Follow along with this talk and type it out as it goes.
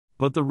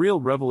But the real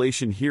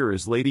revelation here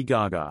is Lady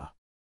Gaga.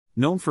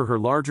 Known for her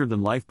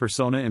larger-than-life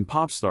persona in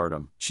pop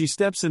stardom, she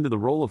steps into the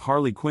role of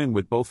Harley Quinn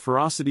with both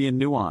ferocity and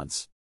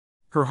nuance.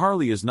 Her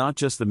Harley is not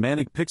just the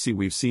manic pixie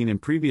we've seen in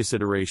previous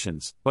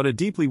iterations, but a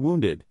deeply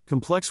wounded,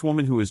 complex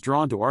woman who is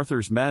drawn to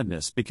Arthur's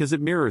madness because it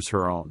mirrors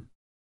her own.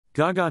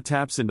 Gaga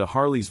taps into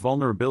Harley's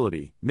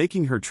vulnerability,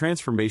 making her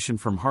transformation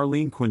from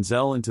Harleen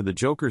Quinzel into the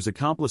Joker's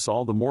accomplice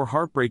all the more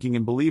heartbreaking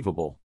and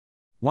believable.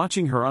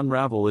 Watching her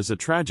unravel is a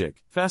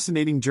tragic,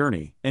 fascinating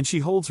journey, and she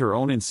holds her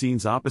own in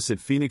scenes opposite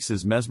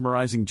Phoenix's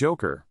mesmerizing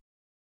Joker.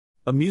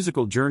 A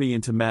musical journey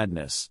into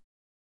madness.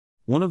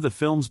 One of the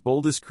film's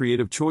boldest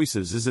creative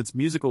choices is its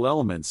musical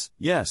elements.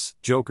 Yes,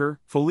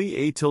 Joker Folie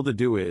A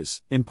Deux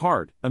is, in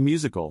part, a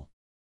musical.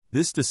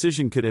 This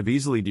decision could have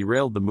easily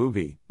derailed the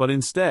movie, but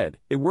instead,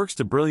 it works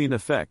to brilliant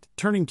effect,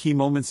 turning key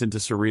moments into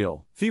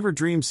surreal, fever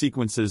dream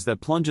sequences that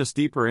plunge us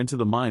deeper into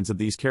the minds of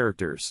these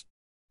characters.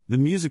 The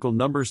musical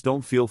numbers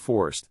don't feel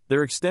forced,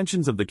 they're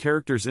extensions of the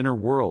characters' inner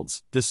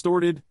worlds,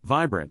 distorted,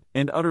 vibrant,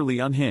 and utterly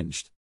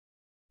unhinged.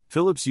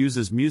 Phillips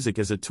uses music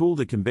as a tool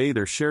to convey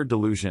their shared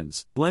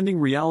delusions, blending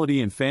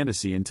reality and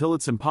fantasy until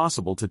it's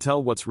impossible to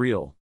tell what's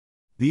real.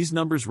 These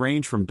numbers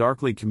range from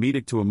darkly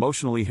comedic to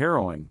emotionally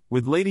harrowing,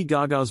 with Lady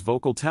Gaga's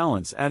vocal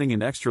talents adding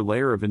an extra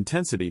layer of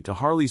intensity to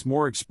Harley's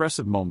more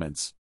expressive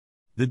moments.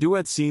 The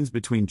duet scenes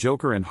between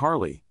Joker and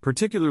Harley,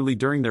 particularly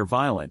during their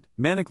violent,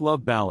 manic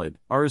love ballad,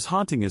 are as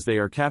haunting as they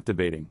are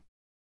captivating.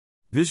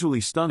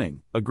 Visually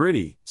stunning, a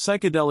gritty,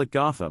 psychedelic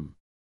Gotham.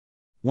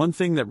 One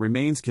thing that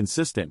remains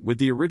consistent with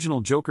the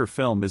original Joker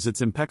film is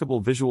its impeccable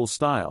visual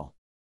style.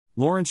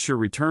 Lawrence Sher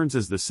returns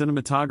as the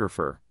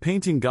cinematographer,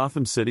 painting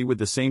Gotham City with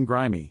the same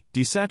grimy,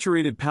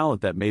 desaturated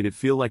palette that made it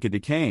feel like a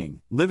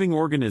decaying, living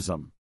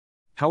organism.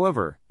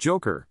 However,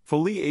 Joker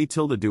Folie A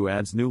Deux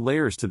adds new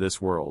layers to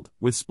this world,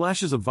 with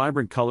splashes of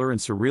vibrant color and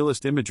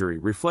surrealist imagery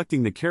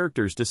reflecting the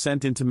character's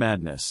descent into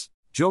madness.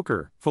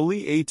 Joker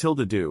Folie A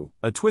Deux,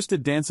 a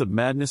twisted dance of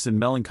madness and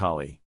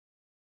melancholy.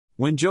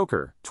 When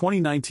Joker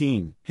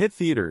 2019 hit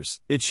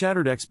theaters, it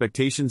shattered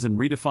expectations and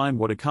redefined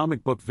what a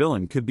comic book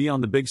villain could be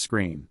on the big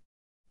screen.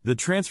 The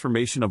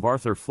transformation of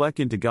Arthur Fleck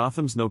into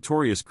Gotham's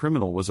notorious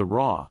criminal was a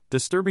raw,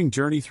 disturbing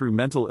journey through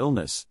mental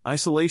illness,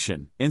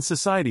 isolation, and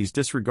society's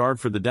disregard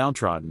for the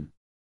downtrodden.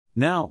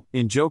 Now,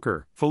 in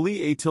Joker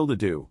Folie A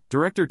Deux,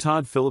 director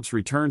Todd Phillips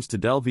returns to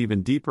delve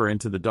even deeper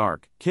into the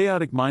dark,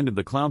 chaotic mind of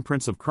the clown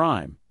prince of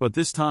crime, but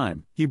this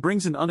time, he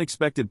brings an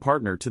unexpected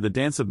partner to the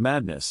dance of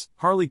madness,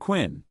 Harley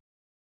Quinn.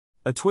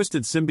 A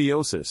twisted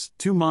symbiosis,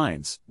 two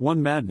minds,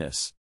 one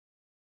madness.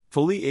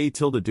 Folie A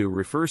Deux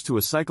refers to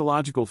a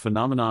psychological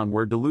phenomenon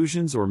where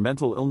delusions or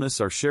mental illness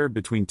are shared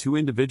between two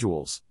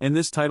individuals, and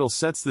this title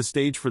sets the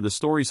stage for the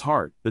story's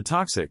heart, the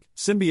toxic,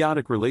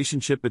 symbiotic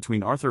relationship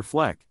between Arthur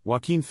Fleck,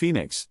 Joaquin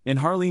Phoenix, and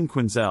Harleen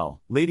Quinzel,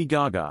 Lady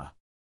Gaga.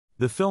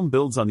 The film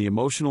builds on the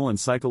emotional and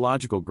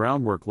psychological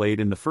groundwork laid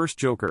in the first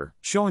Joker,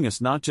 showing us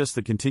not just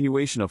the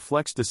continuation of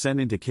Fleck's descent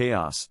into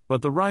chaos,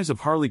 but the rise of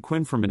Harley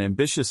Quinn from an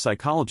ambitious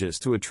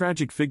psychologist to a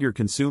tragic figure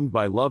consumed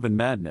by love and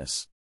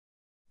madness.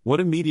 What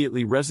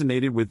immediately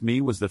resonated with me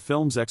was the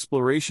film's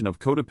exploration of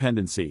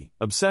codependency,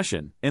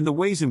 obsession, and the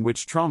ways in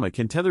which trauma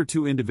can tether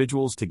two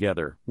individuals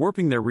together,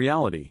 warping their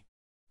reality.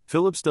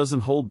 Phillips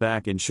doesn't hold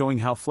back in showing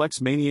how Fleck's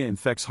mania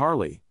infects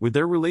Harley, with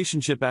their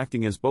relationship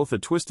acting as both a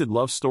twisted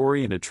love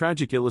story and a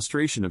tragic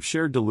illustration of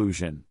shared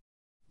delusion.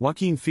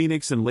 Joaquin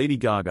Phoenix and Lady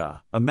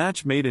Gaga, a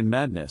match made in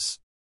madness.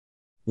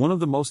 One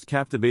of the most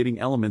captivating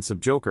elements of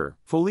Joker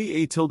Folie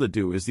A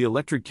Deux is the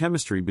electric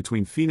chemistry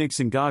between Phoenix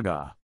and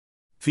Gaga.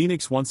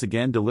 Phoenix once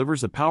again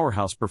delivers a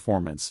powerhouse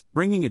performance,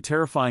 bringing a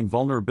terrifying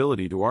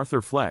vulnerability to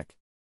Arthur Fleck.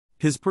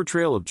 His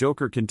portrayal of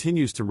Joker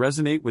continues to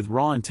resonate with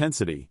raw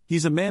intensity.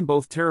 He's a man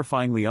both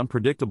terrifyingly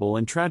unpredictable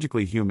and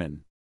tragically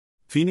human.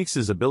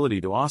 Phoenix's ability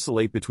to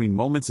oscillate between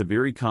moments of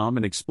eerie calm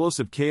and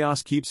explosive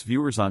chaos keeps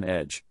viewers on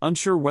edge,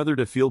 unsure whether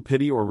to feel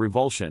pity or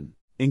revulsion.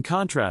 In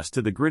contrast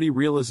to the gritty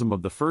realism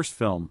of the first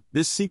film,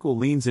 this sequel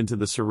leans into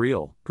the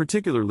surreal,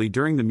 particularly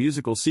during the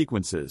musical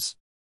sequences.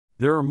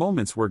 There are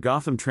moments where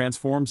Gotham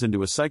transforms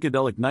into a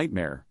psychedelic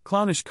nightmare,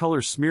 clownish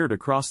colors smeared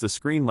across the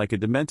screen like a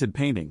demented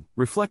painting,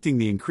 reflecting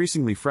the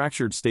increasingly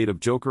fractured state of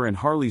Joker and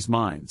Harley's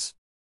minds.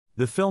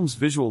 The film's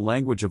visual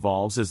language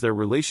evolves as their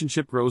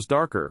relationship grows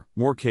darker,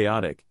 more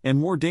chaotic, and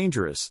more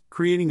dangerous,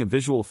 creating a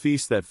visual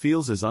feast that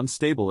feels as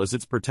unstable as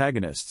its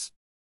protagonists.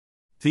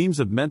 Themes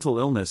of mental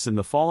illness and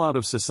the fallout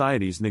of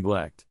society's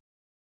neglect.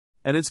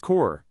 At its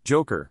core,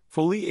 Joker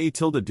Folie A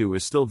Deux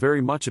is still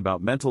very much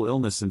about mental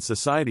illness and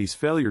society's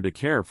failure to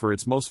care for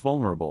its most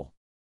vulnerable.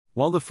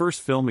 While the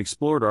first film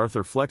explored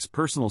Arthur Fleck's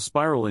personal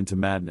spiral into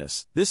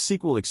madness, this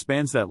sequel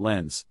expands that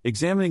lens,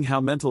 examining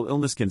how mental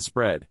illness can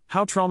spread,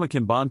 how trauma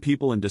can bond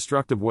people in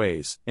destructive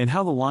ways, and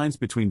how the lines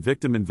between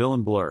victim and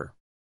villain blur.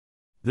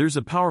 There's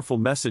a powerful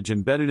message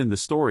embedded in the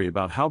story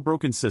about how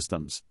broken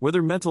systems,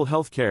 whether mental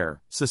health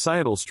care,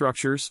 societal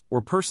structures, or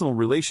personal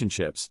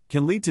relationships,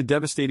 can lead to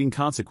devastating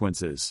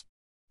consequences.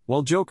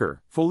 While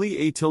Joker Folie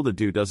A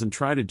Deux doesn't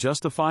try to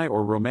justify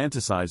or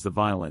romanticize the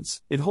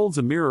violence, it holds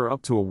a mirror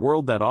up to a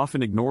world that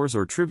often ignores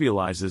or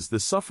trivializes the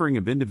suffering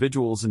of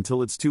individuals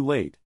until it's too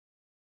late.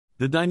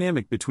 The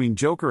dynamic between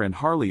Joker and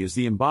Harley is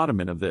the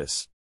embodiment of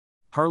this.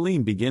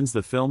 Harleen begins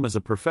the film as a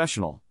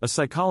professional, a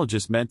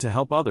psychologist meant to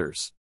help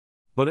others.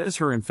 But as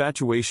her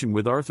infatuation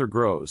with Arthur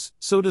grows,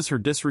 so does her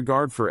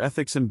disregard for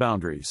ethics and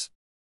boundaries.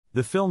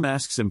 The film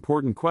asks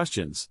important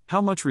questions. How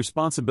much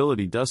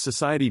responsibility does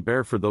society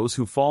bear for those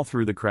who fall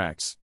through the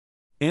cracks?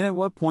 And at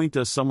what point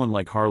does someone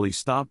like Harley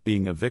stop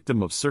being a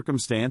victim of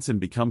circumstance and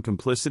become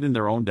complicit in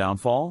their own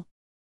downfall?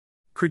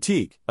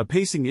 Critique, a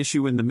pacing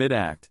issue in the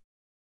mid-act.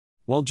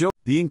 While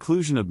the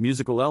inclusion of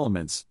musical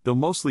elements, though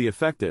mostly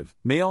effective,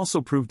 may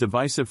also prove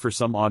divisive for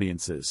some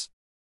audiences.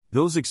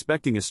 Those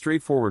expecting a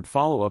straightforward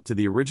follow-up to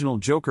the original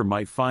Joker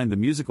might find the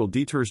musical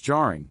detours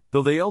jarring,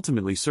 though they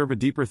ultimately serve a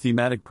deeper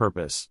thematic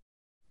purpose.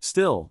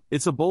 Still,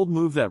 it's a bold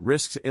move that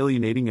risks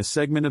alienating a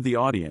segment of the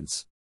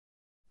audience.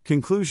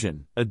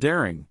 Conclusion: a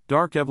daring,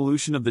 dark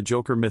evolution of the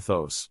Joker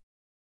mythos.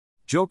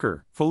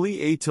 Joker Folie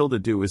A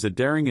Deux is a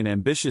daring and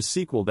ambitious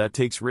sequel that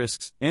takes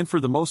risks, and for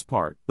the most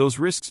part, those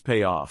risks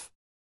pay off.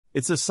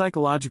 It's a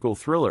psychological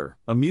thriller,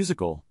 a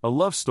musical, a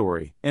love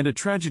story, and a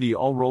tragedy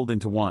all rolled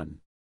into one.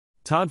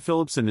 Todd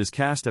Phillips and his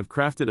cast have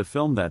crafted a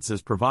film that's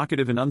as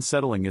provocative and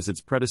unsettling as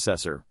its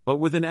predecessor, but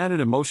with an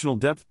added emotional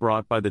depth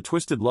brought by the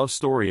twisted love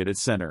story at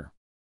its center.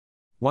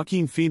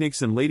 Joaquin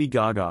Phoenix and Lady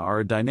Gaga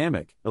are a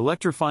dynamic,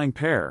 electrifying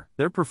pair,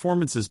 their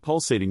performances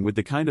pulsating with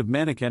the kind of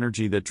manic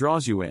energy that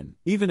draws you in,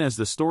 even as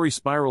the story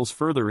spirals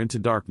further into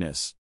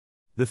darkness.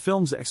 The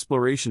film's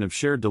exploration of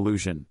shared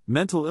delusion,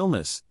 mental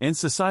illness, and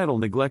societal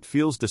neglect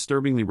feels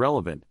disturbingly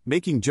relevant,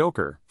 making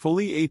Joker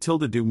Folie A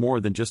Deux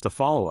more than just a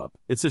follow-up.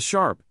 It's a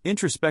sharp,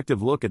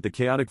 introspective look at the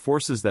chaotic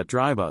forces that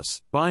drive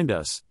us, bind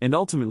us, and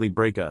ultimately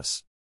break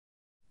us.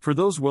 For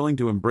those willing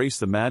to embrace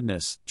the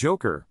madness,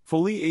 Joker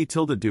Folie A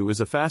Deux is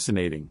a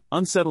fascinating,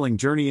 unsettling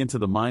journey into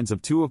the minds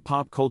of two of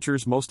pop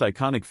culture's most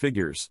iconic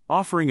figures,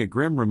 offering a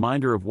grim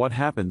reminder of what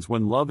happens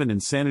when love and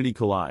insanity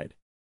collide.